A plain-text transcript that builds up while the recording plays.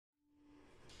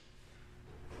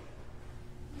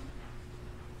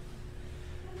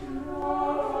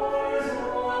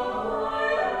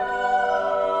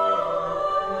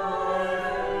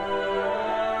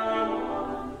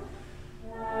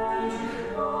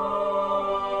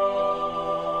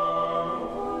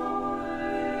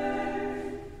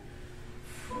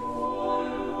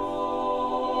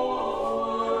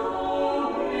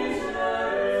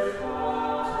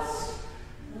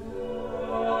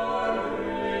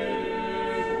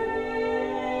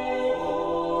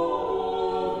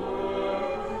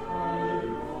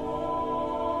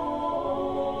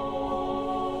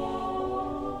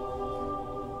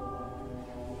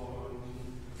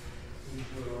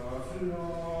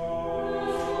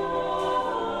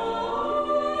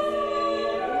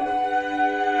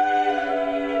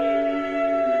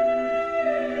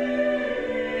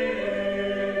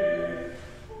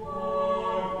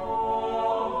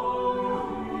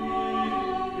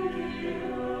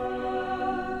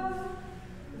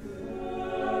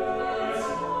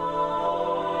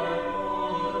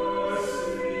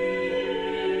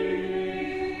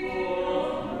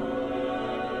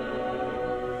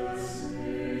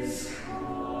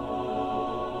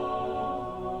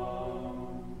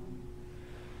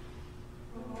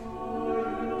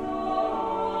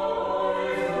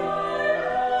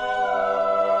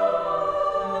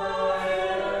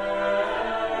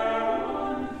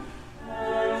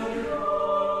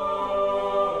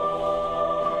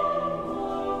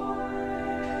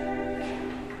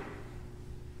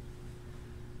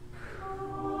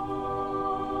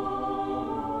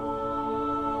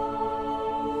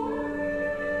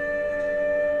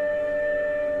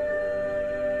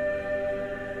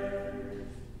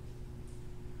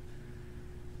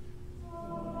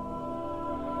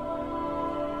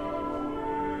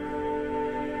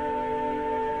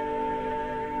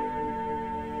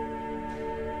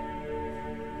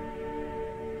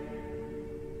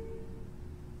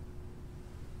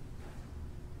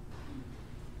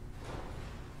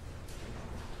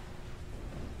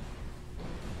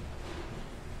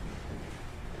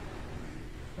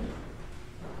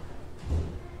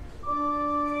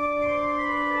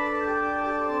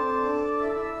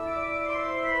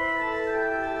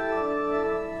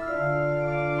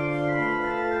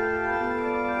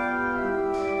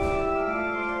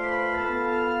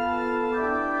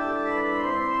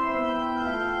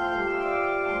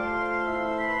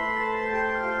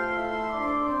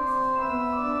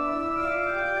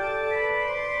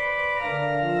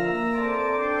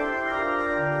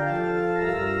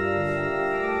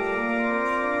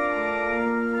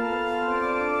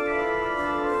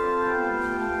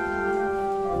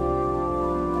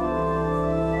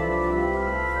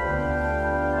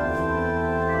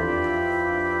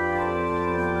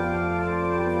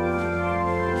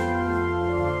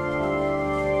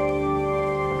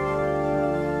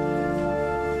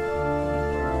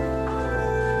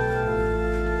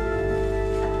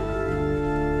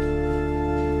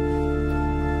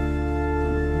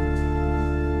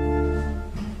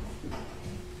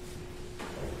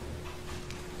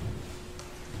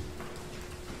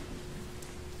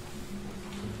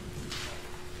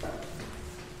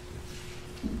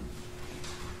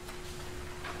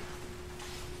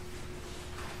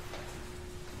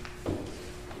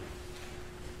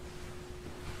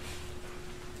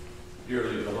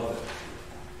dearly beloved.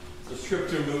 The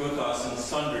Scripture moveth us in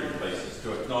sundry places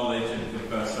to acknowledge and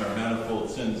confess our manifold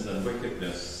sins and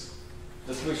wickedness,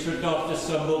 that we should not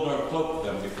dissemble nor cloak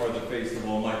them before the face of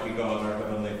Almighty God, our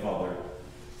Heavenly Father,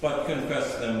 but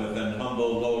confess them with an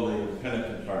humble, lowly, and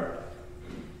penitent heart,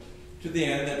 to the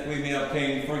end that we may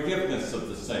obtain forgiveness of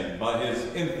the same by his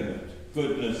infinite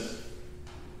goodness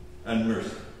and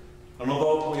mercy. And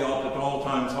although we ought at all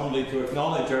times humbly to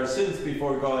acknowledge our sins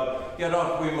before God, yet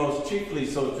ought we most chiefly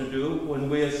so to do when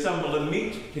we assemble and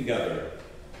meet together,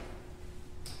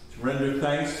 to render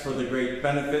thanks for the great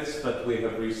benefits that we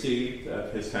have received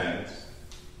at his hands,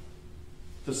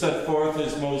 to set forth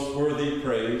his most worthy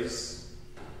praise,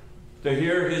 to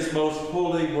hear his most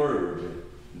holy word,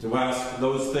 and to ask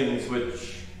those things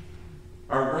which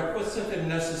are requisite and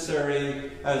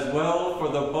necessary as well for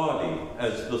the body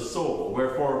as the soul.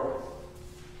 Wherefore,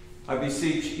 I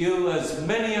beseech you, as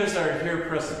many as are here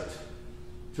present,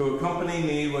 to accompany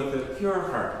me with a pure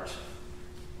heart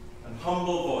and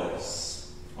humble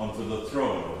voice unto the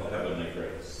throne of the heavenly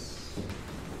grace.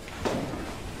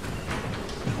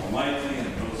 Almighty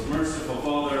and most merciful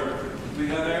Father, we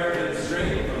have erred and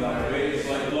strayed from thy ways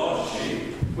like lost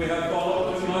sheep. We have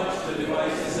followed too much the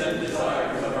devices and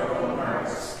desires of our own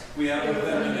hearts. We have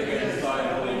offended against thy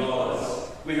holy laws.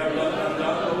 We have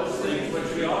done those things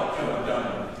which we ought to have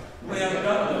done. We have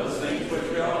done those things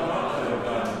which we ought not to have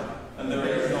done, and there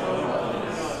is no help in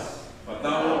us. But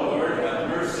thou, O Lord, have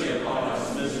mercy upon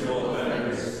us, miserable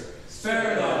sinners.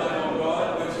 Spare thou them, O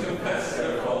God, which confess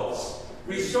their faults.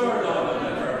 Restore thou them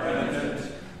that are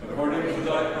penitent, according to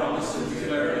thy promises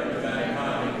declared unto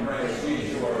mankind in Christ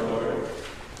Jesus our Lord.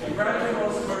 And grant your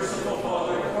most merciful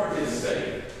Father, for his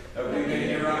sake, that we may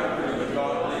hereafter live a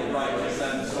godly, righteous,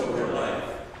 and sober life,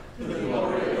 to the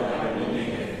glory of thy holy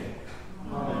name.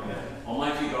 Amen.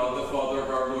 Almighty God, the Father of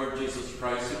our Lord Jesus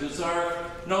Christ, who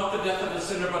desireth not the death of a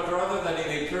sinner, but rather that he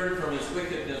may turn from his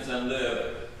wickedness and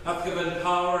live, hath given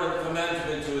power and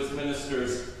commandment to his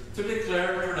ministers to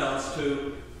declare and pronounce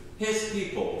to his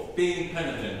people, being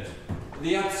penitent,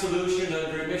 the absolution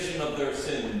and remission of their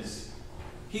sins.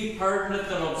 He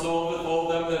pardoneth and absolveth all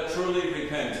them that truly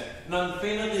repent, and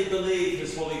unfeignedly believe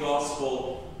his holy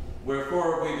gospel.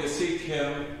 Wherefore we beseech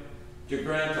him to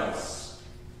grant us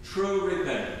true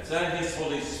repentance and his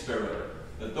Holy Spirit,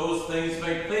 that those things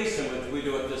may place in which we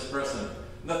do at this present,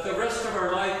 and that the rest of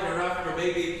our life hereafter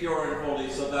may be pure and holy,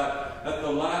 so that at the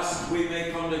last we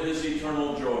may come to his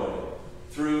eternal joy,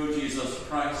 through Jesus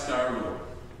Christ our Lord.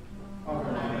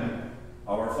 Amen.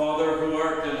 Our Father who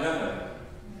art in heaven,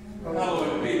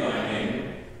 hallowed be thy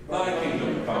name. Thy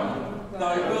kingdom come,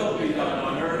 thy will be done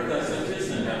on earth as it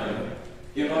is in heaven.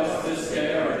 Give us this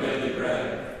day our daily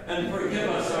bread, and forgive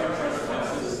us our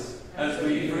trespasses, as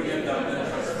we forgive them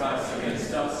that trespass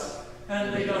against us.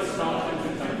 And lead us not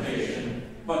into temptation,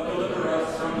 but deliver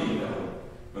us from evil.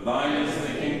 For thine is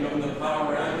the kingdom, the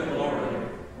power, and the glory,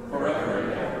 forever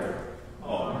and ever.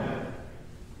 Amen.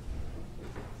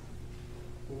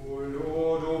 O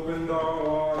Lord, open thou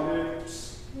our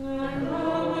lips, and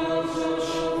our mouth shall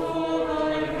show forth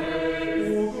thy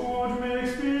praise. O God, make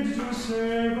speed to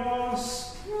save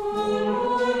us.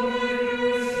 Amen.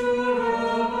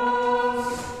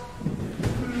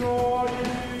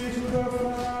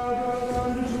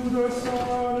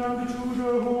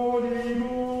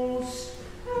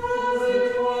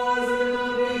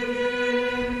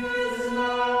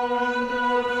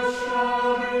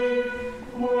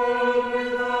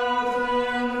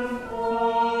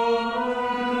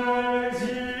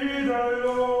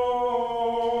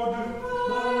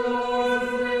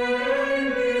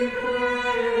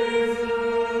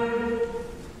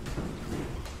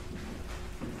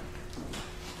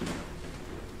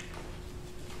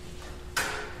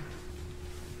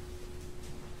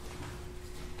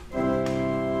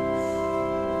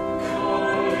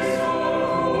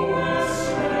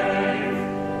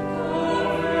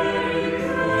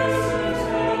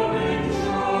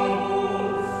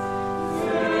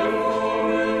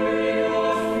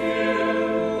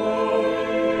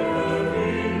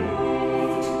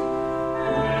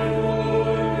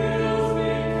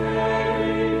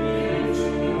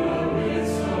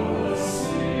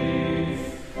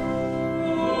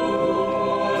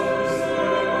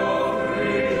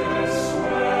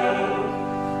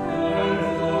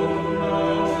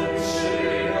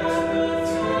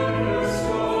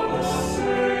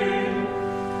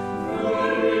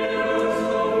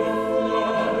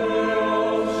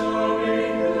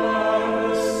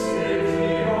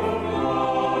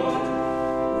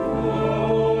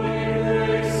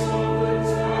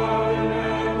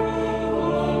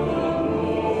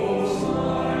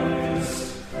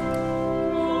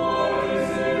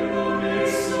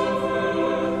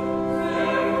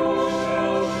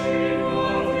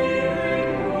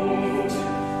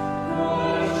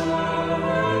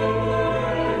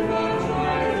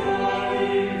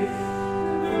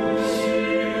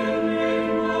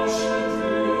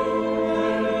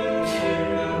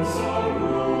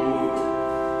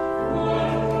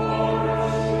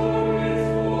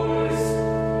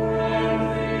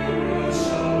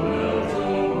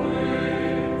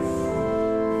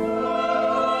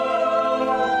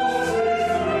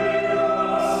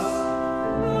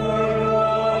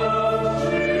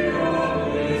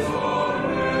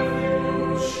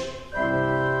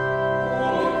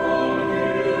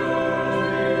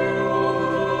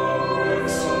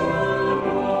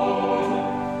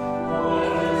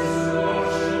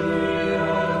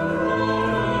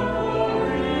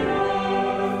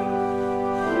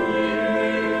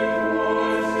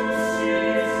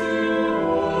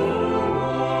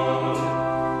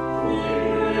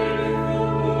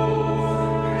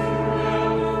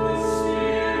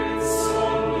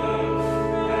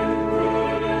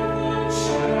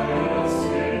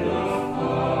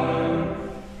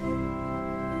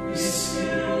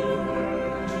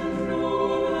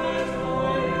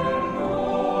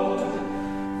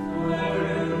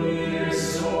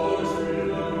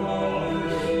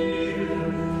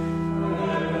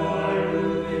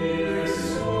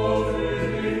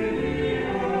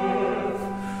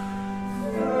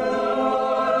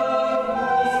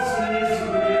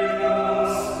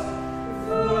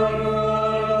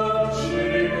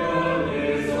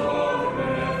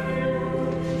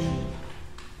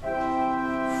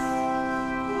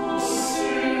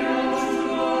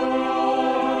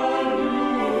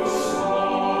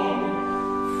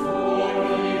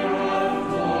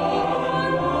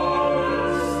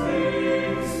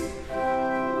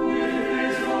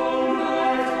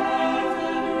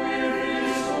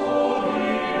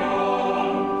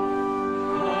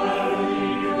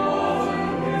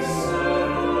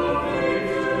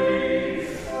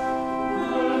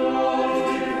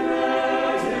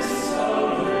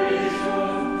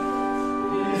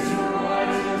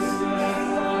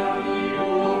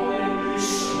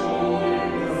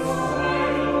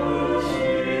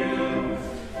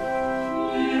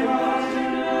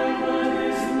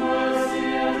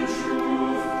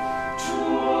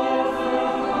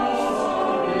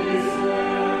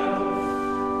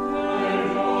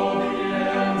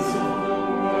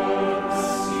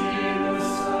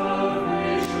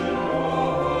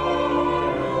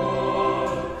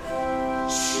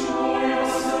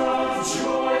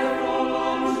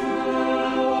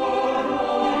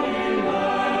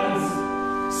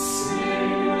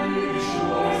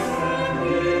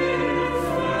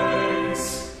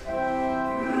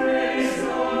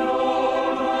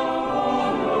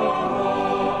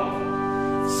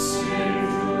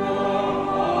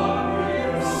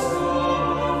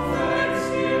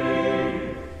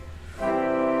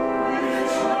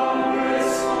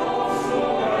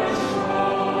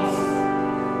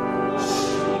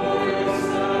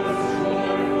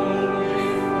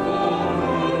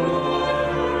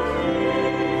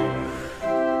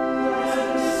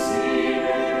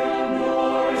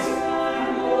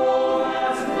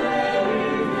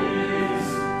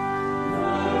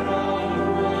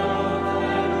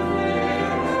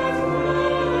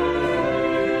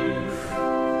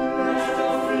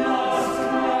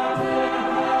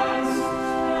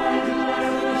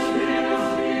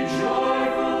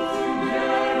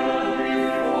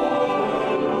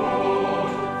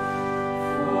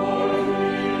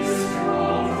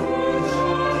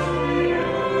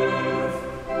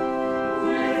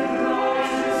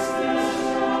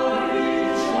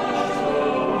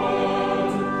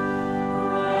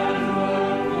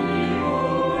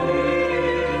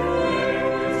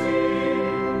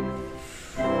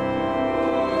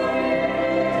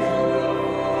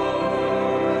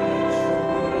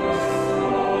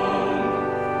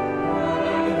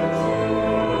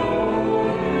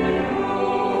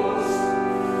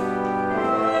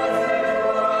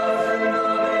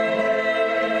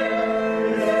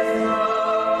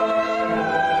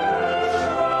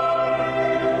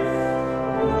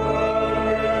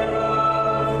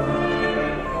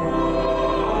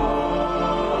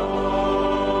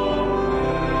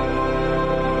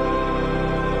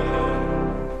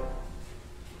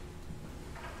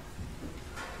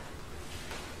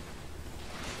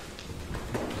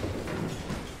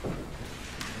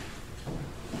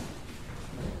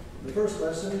 The first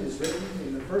lesson is written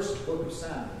in the first book of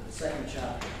Samuel, the second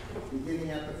chapter, beginning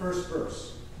at the first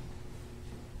verse.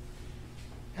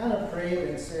 Hannah prayed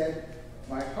and said,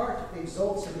 "My heart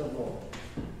exults in the Lord.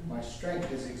 My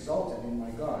strength is exalted in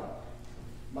my God.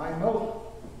 My mouth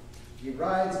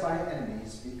derides my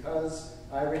enemies because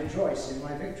I rejoice in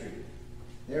my victory.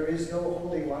 There is no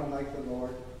Holy One like the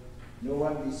Lord, no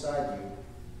one beside you.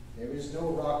 There is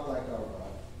no rock like our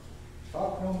God.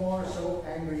 Talk no more so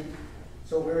angry,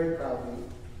 so very proudly.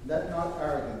 Let not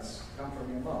arrogance come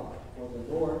from your mouth, for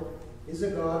the Lord is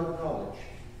a God of knowledge,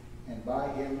 and by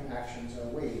him actions are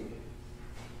weighed.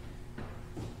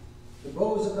 The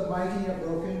bows of the mighty are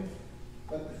broken,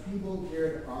 but the feeble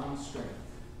gird on strength.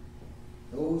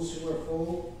 Those who are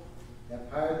full have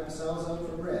hired themselves out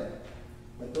for bread,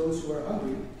 but those who are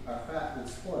hungry are fat with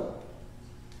spoil.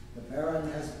 The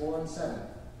barren has borne 7,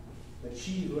 but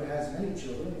she who has many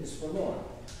children is forlorn.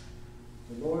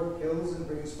 The Lord kills and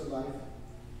brings to life.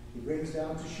 He brings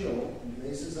down to Sheol and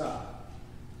raises up.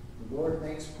 The Lord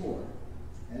makes poor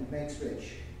and makes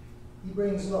rich. He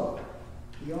brings low.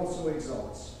 He also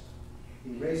exalts.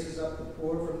 He raises up the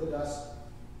poor from the dust.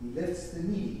 He lifts the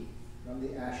needy from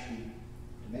the ash heap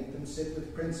to make them sit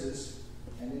with princes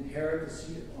and inherit the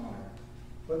seat of honor.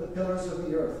 For the pillars of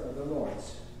the earth are the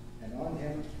Lord's, and on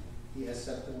him he has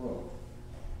set the world.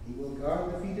 He will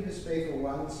guard the feet of his faithful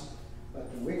ones, but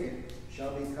the wicked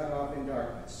shall be cut off in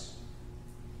darkness.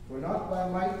 For not by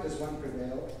might does one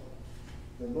prevail.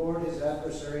 The Lord his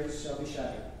adversaries shall be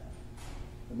shattered.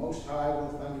 The Most High will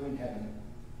thunder in heaven.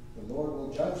 The Lord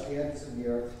will judge the ends of the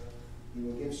earth. He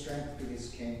will give strength to his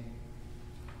king,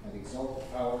 and exalt the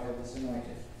power of his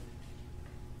anointed.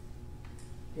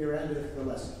 Here endeth the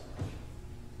lesson.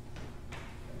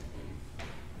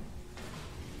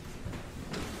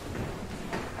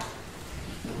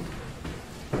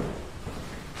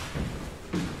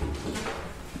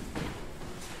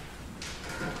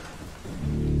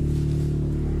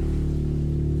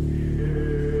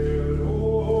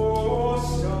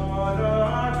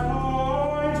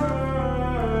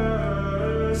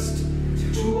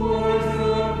 Toward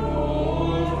the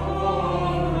pole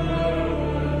of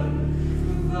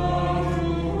heaven, thou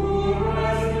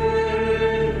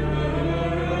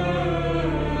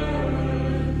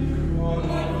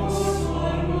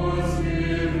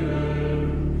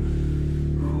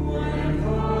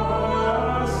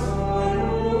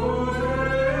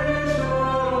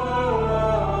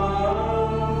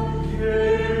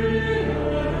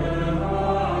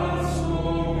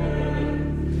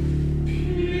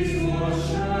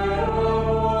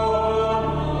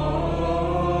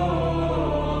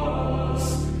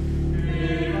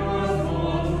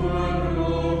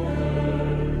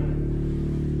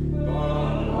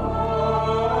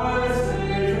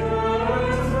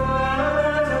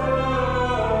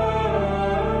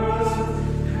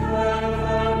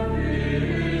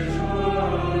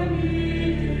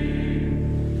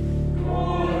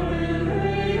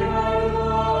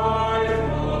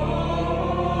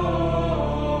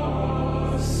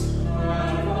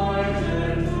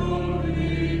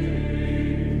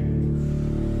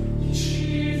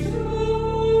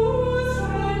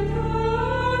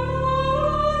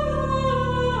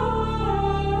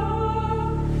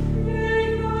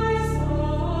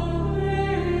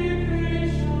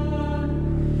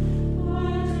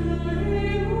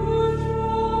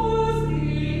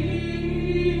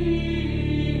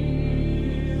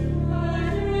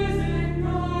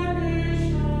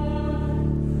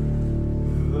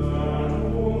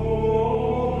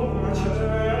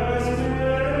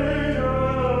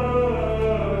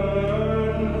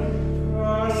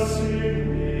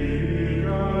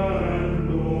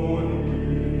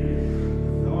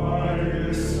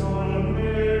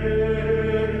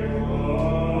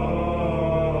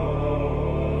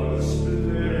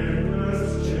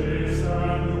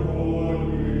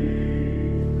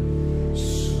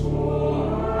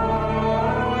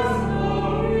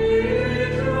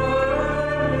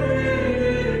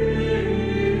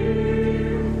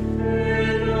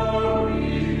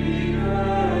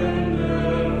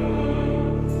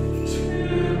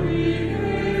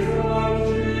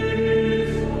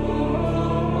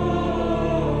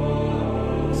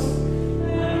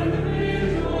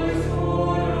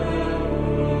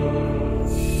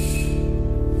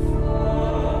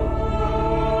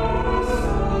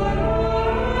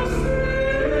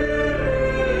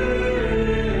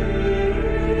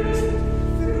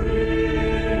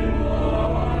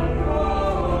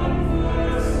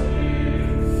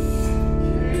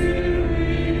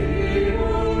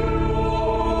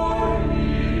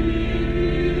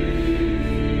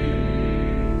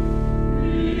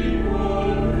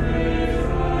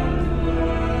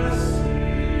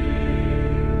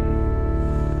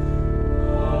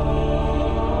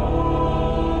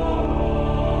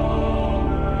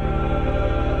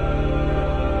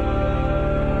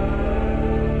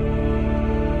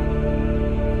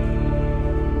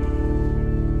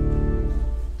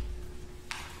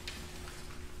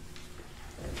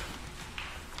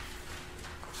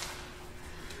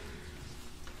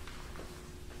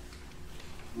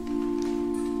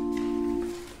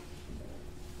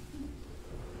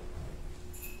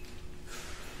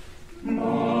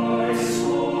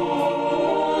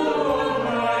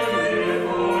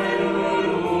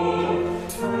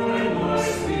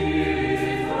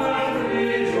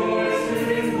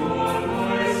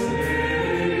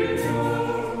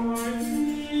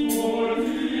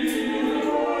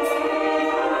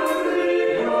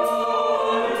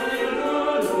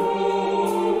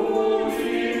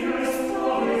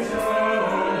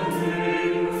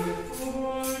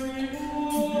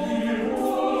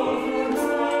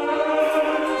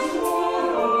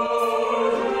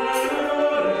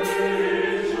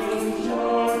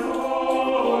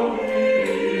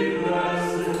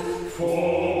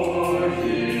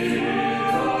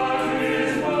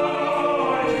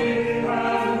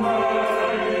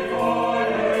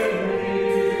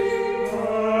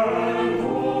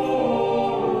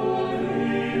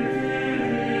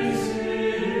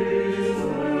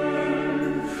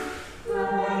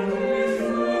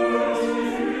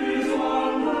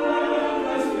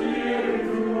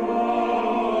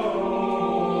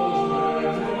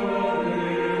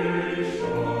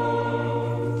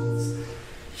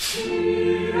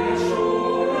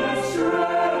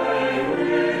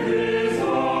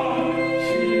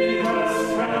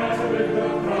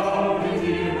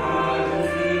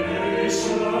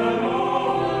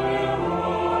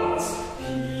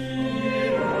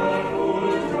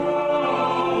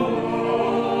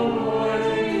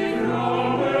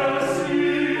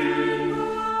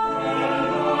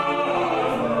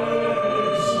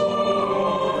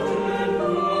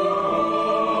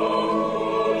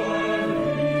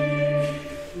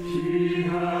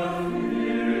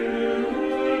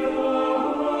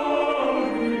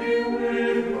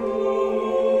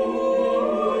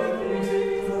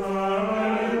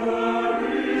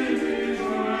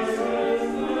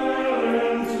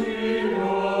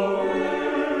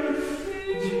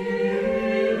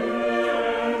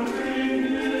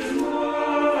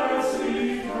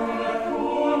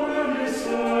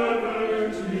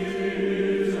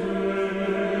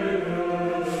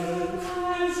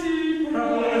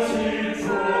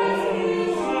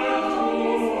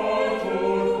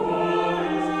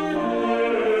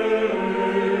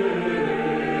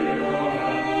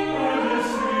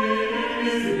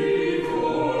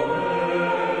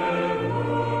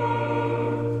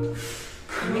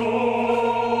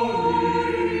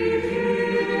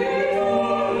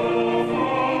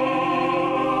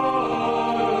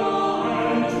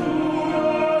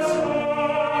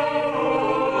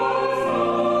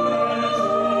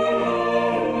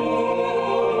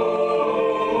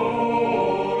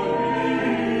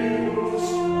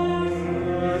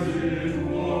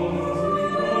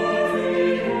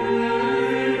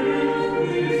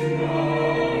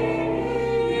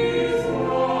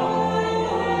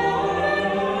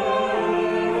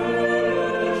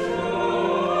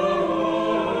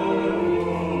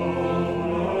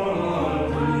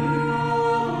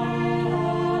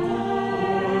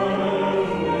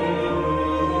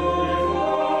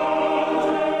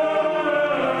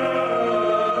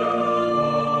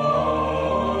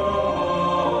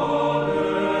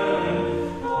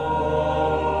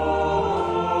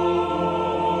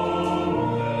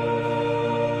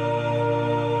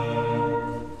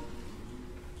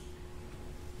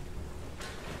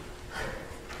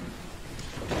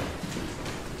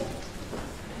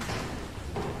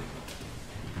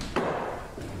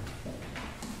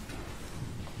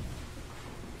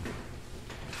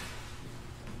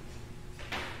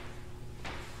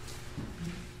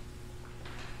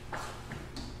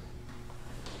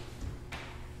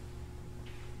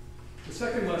The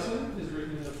second lesson is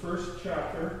written in the first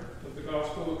chapter of the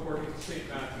Gospel according to St.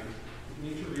 Matthew. We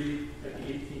need to read at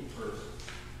the 18th verse.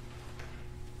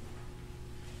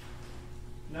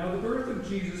 Now the birth of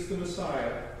Jesus the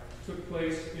Messiah took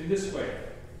place in this way.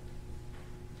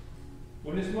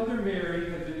 When his mother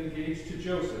Mary had been engaged to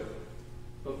Joseph,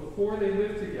 but before they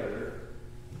lived together,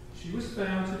 she was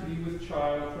found to be with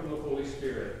child from the Holy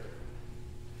Spirit.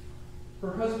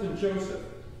 Her husband Joseph,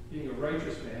 being a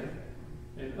righteous man,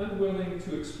 and unwilling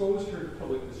to expose her to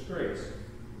public disgrace,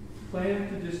 planned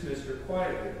to dismiss her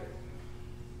quietly.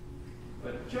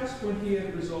 But just when he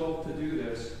had resolved to do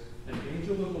this, an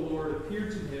angel of the Lord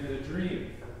appeared to him in a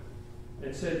dream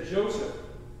and said, Joseph,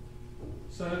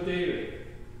 son of David,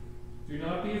 do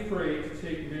not be afraid to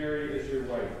take Mary as your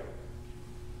wife,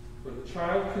 for the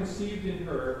child conceived in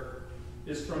her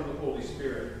is from the Holy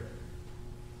Spirit.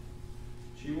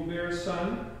 She will bear a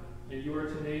son, and you are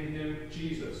to name him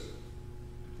Jesus,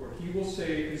 for he will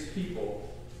save his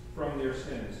people from their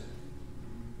sins.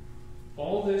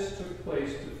 All this took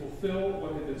place to fulfill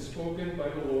what had been spoken by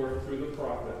the Lord through the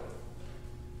prophet.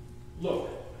 Look,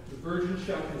 the virgin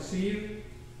shall conceive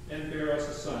and bear us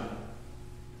a son,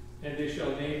 and they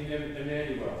shall name him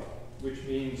Emmanuel, which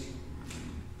means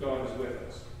God is with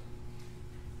us.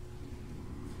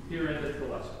 Here endeth the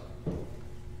lesson.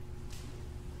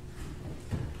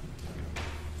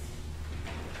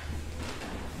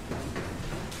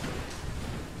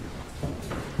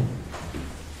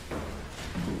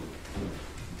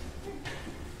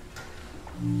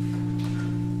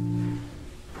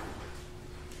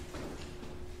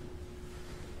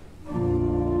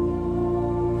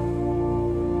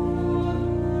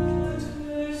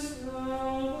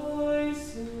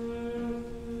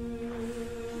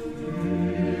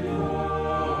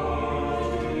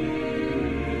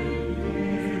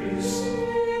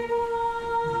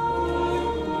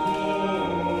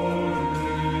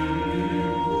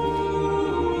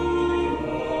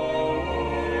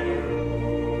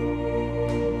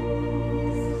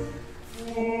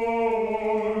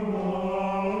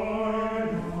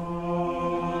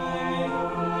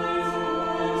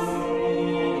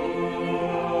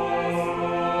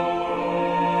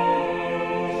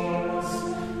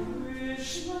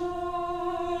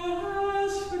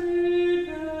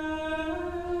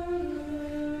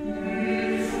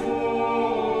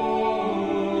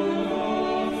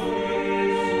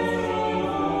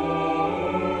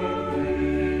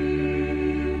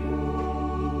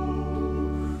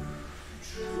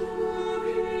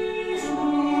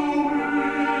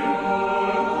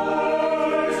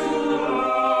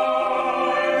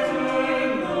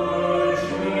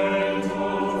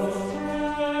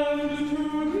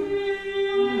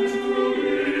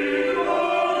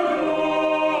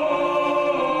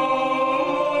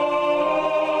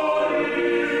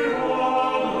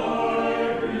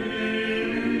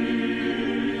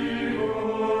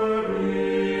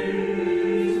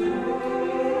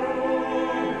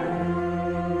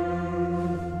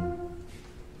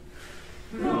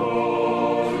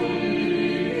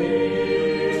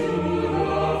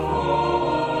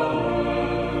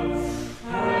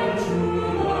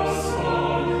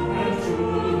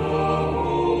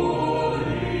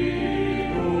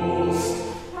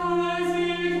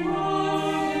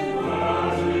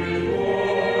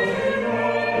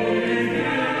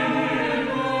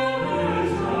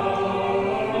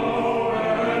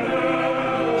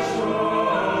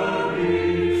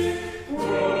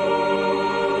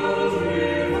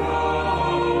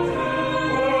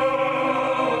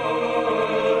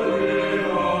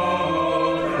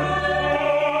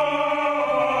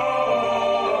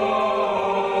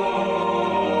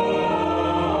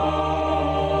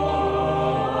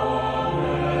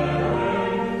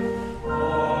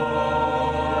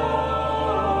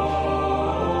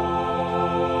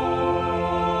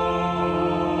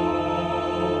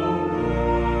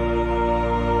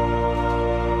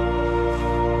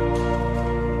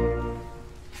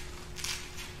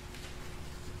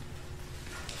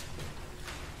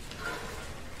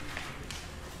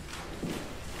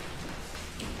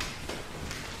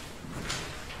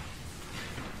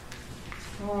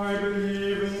 I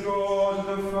believe in God,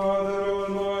 the Father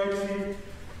Almighty,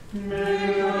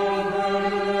 maker of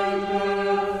heaven and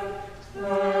earth.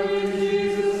 I believe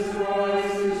Jesus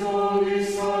Christ, his only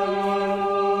Son, our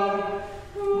Lord,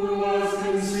 who was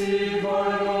conceived by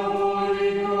the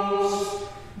Holy Ghost,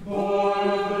 born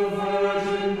of the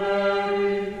Virgin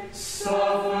Mary,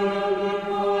 suffered under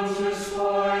Pontius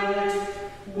Pilate,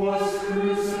 was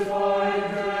crucified,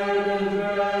 dead, and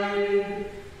buried.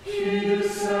 He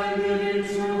descended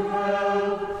into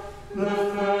hell. The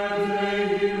third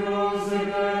day he rose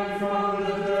again from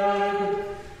the dead.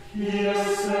 He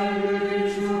ascended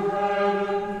into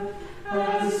heaven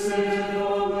and sitteth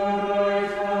on the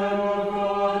right hand of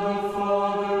God the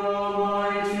Father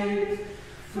Almighty.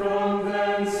 From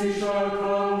thence he shall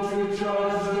come to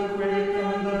judge the quick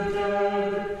and the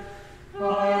dead. I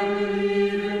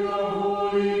believe in the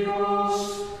Holy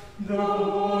Ghost, the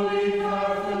Holy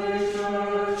Catholic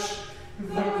Church,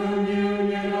 the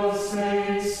communion of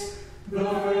saints, the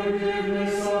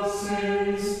forgiveness of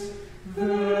sins, the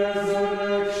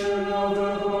resurrection of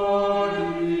the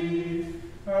body,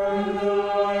 and the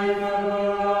life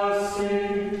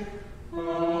everlasting.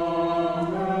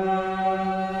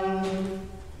 Amen.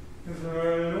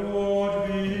 The Lord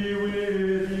be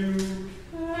with you.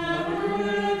 And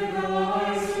with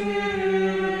thy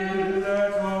spirit.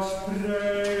 Let us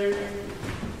pray.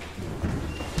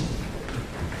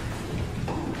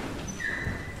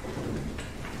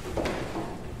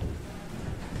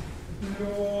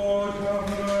 Lord, have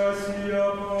mercy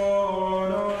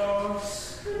upon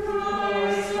us.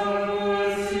 Christ, have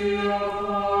mercy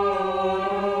upon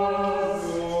us.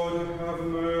 Lord, have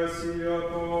mercy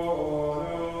upon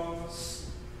us.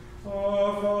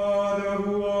 Our Father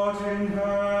who art in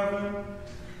heaven,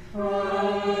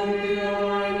 Hallowed be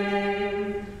thy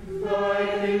name. Thy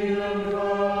kingdom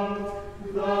come.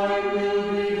 Thy will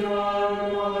be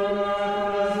done on earth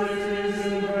as it is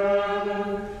in heaven.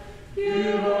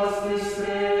 Give us this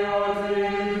day our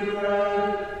daily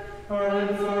bread, and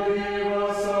forgive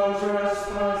us our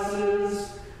trespasses,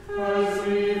 as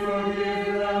we forgive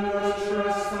them that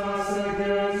trespass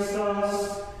against us.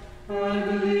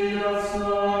 And lead us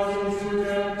not into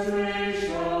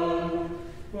temptation,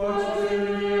 but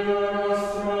deliver us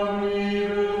from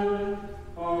evil.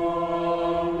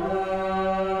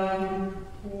 Amen.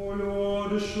 O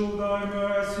Lord, show thy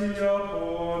mercy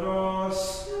upon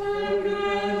us. And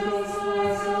grant us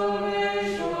thy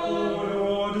salvation, O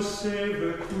Lord, save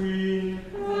the Queen.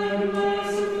 and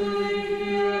mercifully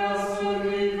hear us when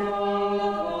we call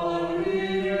upon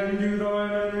thee. Endue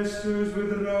thy ministers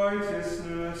with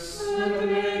righteousness.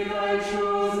 And make thy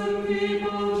chosen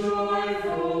people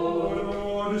joyful, O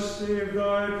Lord, save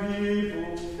thy people.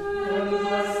 and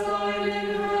bless thine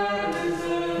inheritance,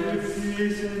 Give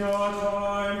peace in our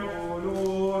time, O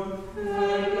Lord.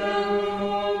 and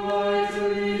evermore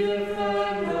mightily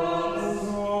defend us.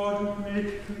 O God,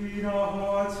 make clean our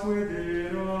hearts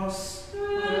within us.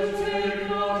 And take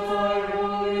not thy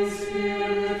Holy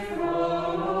Spirit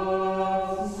from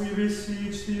us. We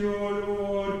beseech thee, O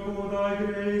Lord, pour thy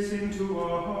grace into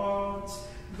our hearts,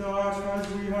 that as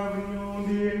we have known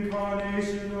the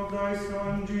incarnation of thy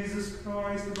Son, Jesus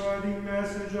Christ, by the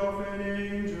message of an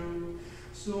angel,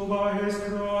 so by his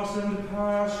cross and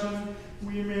passion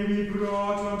we may be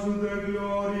brought unto the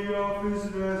glory of his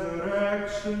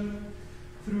resurrection.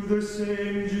 Through the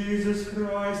same Jesus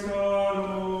Christ our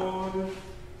Lord.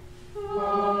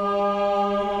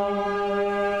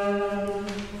 Amen.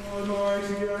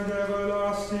 Almighty and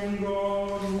everlasting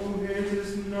God, who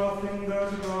hatest nothing that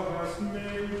thou hast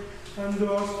made, and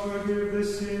dost forgive the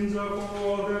sins of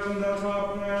all them that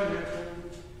are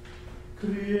penitent,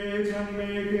 create and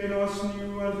make in us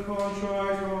new and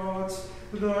contrite hearts,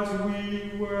 that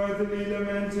we, worthily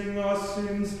lamenting our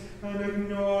sins and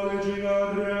acknowledging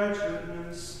our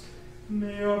wretchedness,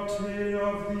 may obtain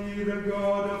of thee, the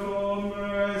God of all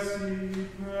mercy,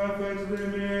 perfect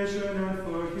remission and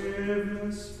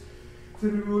forgiveness,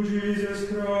 through Jesus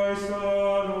Christ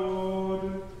our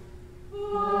Lord.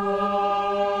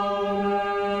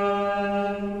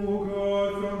 Amen. O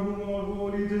God, from whom all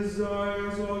holy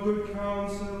desires, all good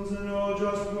counsels, and all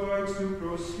just works do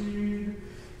proceed,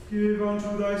 give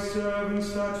unto thy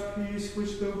servants that peace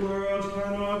which the world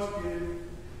cannot give,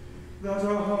 that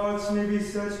our hearts may be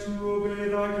set to obey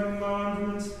thy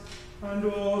commandments, and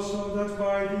also that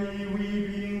by thee we,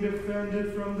 being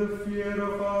defended from the fear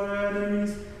of our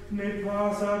enemies, may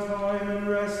pass our time in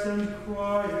rest and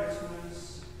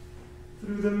quietness.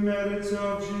 Through the merits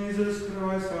of Jesus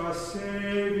Christ our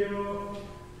Saviour.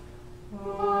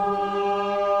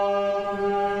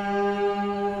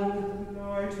 Amen.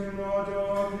 Lighten our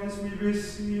darkness, we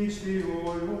beseech thee,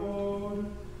 O Lord,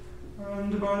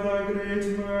 And by thy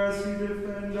great mercy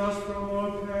defend us from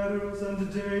all perils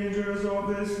and dangers of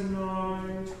this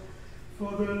night,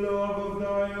 for the love of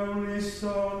thy only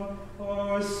Son,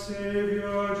 our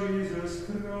Saviour, Jesus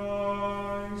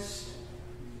Christ.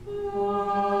 Amen.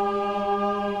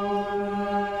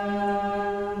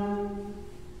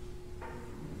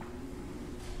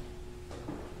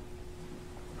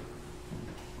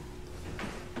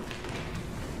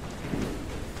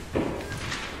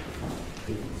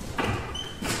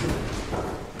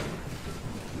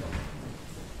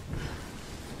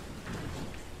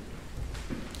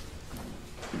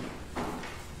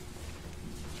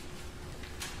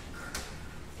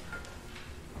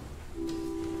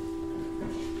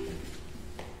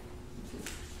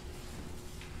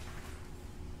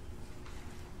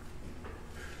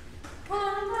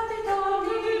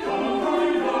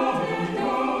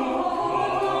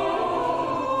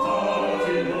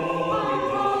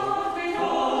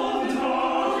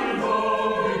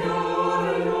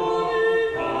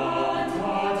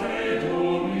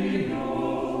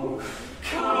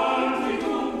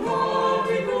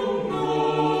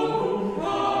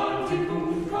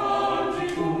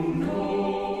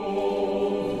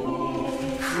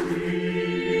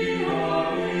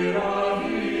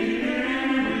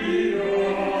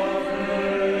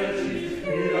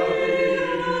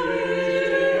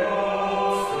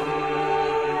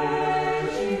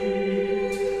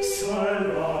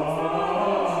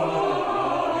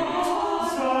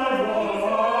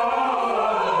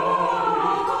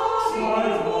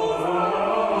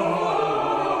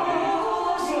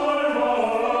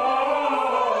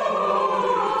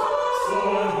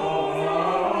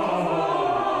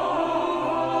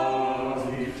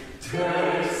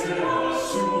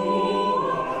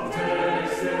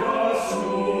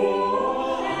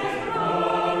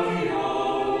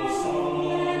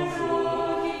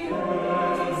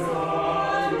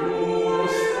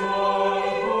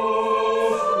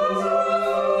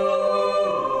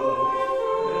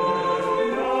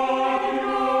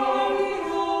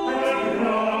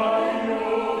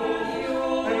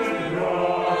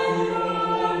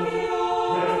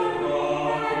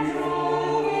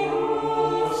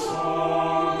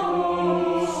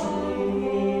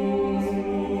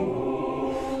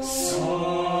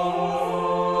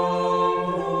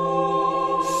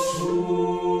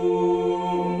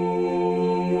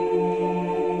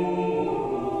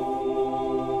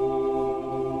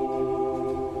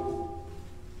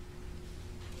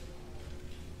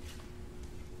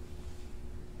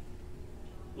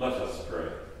 Let us pray.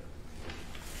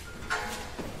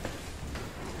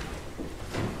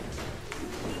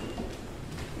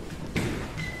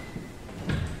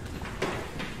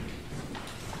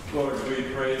 Lord, we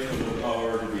pray for the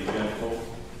power to be gentle,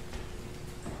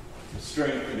 the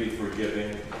strength to be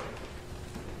forgiving,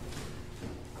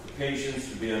 the patience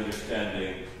to be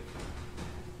understanding,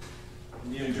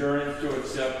 and the endurance to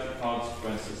accept the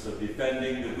consequences of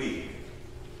defending the weak,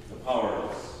 the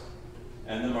powerless,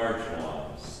 and the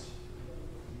marginalized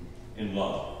in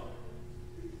love.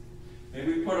 May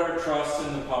we put our trust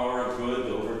in the power of good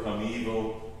to overcome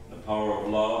evil, the power of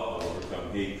love to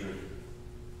overcome hatred.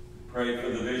 Pray for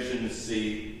the vision to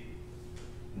see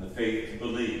and the faith to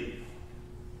believe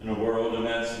in a world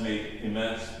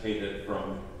emancipated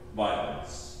from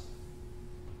violence.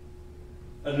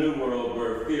 A new world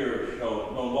where fear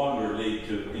shall no longer lead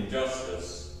to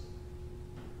injustice,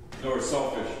 nor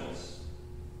selfishness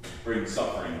bring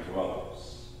suffering to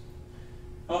others.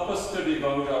 Help us to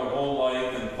devote our whole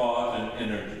life and thought and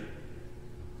energy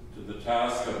to the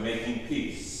task of making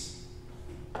peace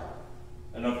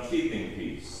and of keeping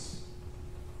peace,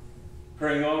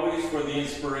 praying always for the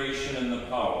inspiration and the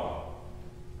power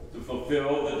to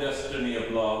fulfill the destiny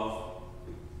of love,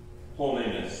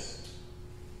 holiness,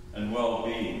 and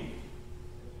well-being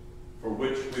for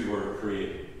which we were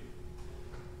created.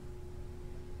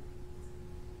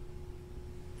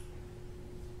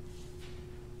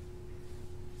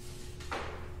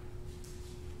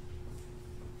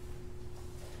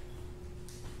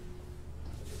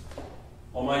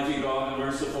 Almighty God and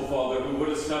merciful Father, who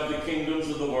wouldest have the kingdoms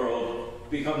of the world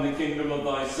become the kingdom of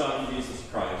thy Son, Jesus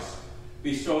Christ,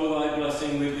 bestow thy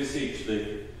blessing, we beseech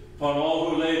thee, upon all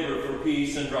who labor for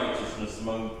peace and righteousness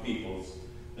among peoples,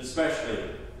 especially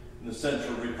in the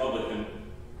Central Republic,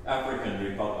 African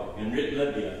Republic, in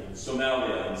Libya, in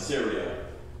Somalia, and Syria,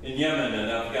 in Yemen and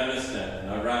Afghanistan,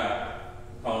 and Iraq,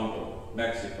 Congo,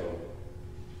 Mexico,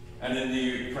 and in the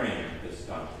Ukraine this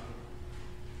time.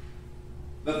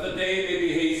 That the day may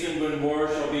be hastened when war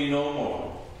shall be no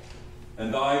more,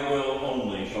 and thy will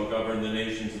only shall govern the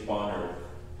nations upon earth,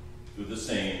 through the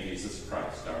same Jesus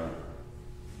Christ our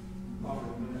Lord.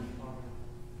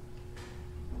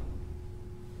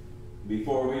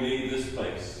 before we leave this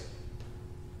place,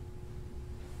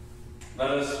 let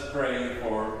us pray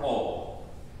for all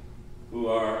who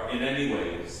are in any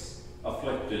ways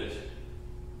afflicted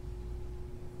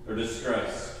or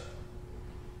distressed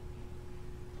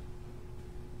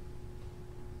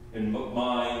in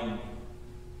mind,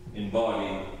 in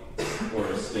body, or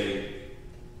estate.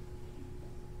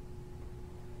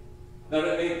 That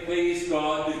it may please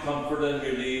God to comfort and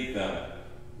relieve them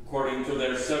according to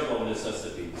their several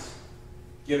necessities,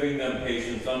 giving them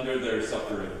patience under their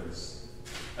sufferings,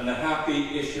 and a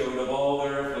happy issue of all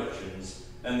their afflictions.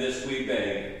 And this we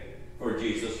beg for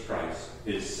Jesus Christ,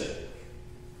 his sake.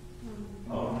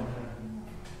 Amen.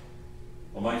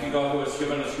 Almighty God, who has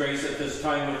given us grace at this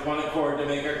time with one accord to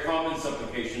make our common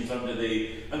supplications unto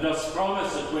thee, and dost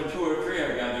promise that when 2 or 3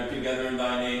 are gathered together in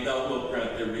thy name, thou wilt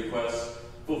grant their requests.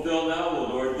 Fulfill now, O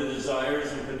Lord, the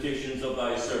desires and petitions of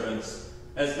thy servants,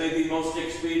 as may be most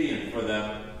expedient for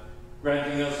them,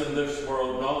 granting us in this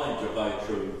world knowledge of thy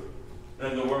truth,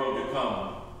 and in the world to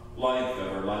come, life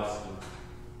everlasting.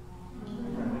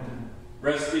 Amen.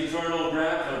 Rest eternal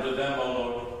grant unto them, O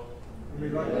Lord.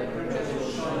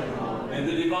 And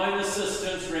the divine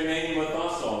assistance remain with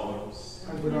us always.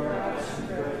 And with our absent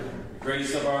brethren.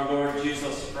 Grace of our Lord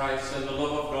Jesus Christ, and the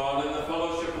love of God, and the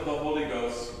fellowship of the Holy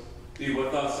Ghost be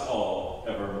with us all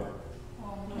evermore.